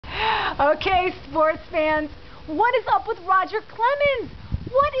Okay, sports fans, what is up with Roger Clemens?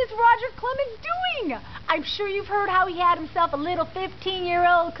 What is Roger Clemens doing? I'm sure you've heard how he had himself a little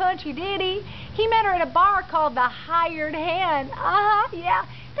 15-year-old country ditty. He met her at a bar called the Hired Hand. Yeah.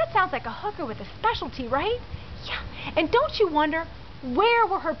 That sounds like a hooker with a specialty, right? Yeah. And don't you wonder, where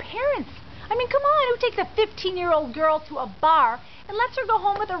were her parents? I mean, come on, who takes a 15-year-old girl to a bar and lets her go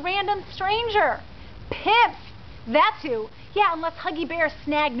home with a random stranger? Pimps. That's who. Yeah, unless Huggy Bear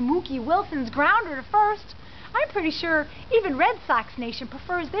snagged Mookie Wilson's grounder first. I'm pretty sure even Red Sox Nation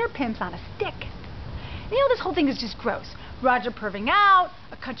prefers their pimps on a stick. You know, this whole thing is just gross. Roger perving out,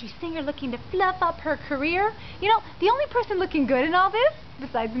 a country singer looking to fluff up her career. You know, the only person looking good in all this,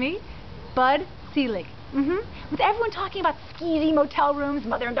 besides me, Bud Selig. With everyone talking about skeezy motel rooms,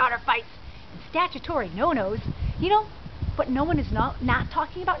 mother and daughter fights, and statutory no-nos. You know what no one is not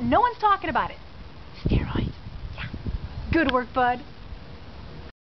talking about? No one's talking about it. Steroids. Yeah. Good work, Bud.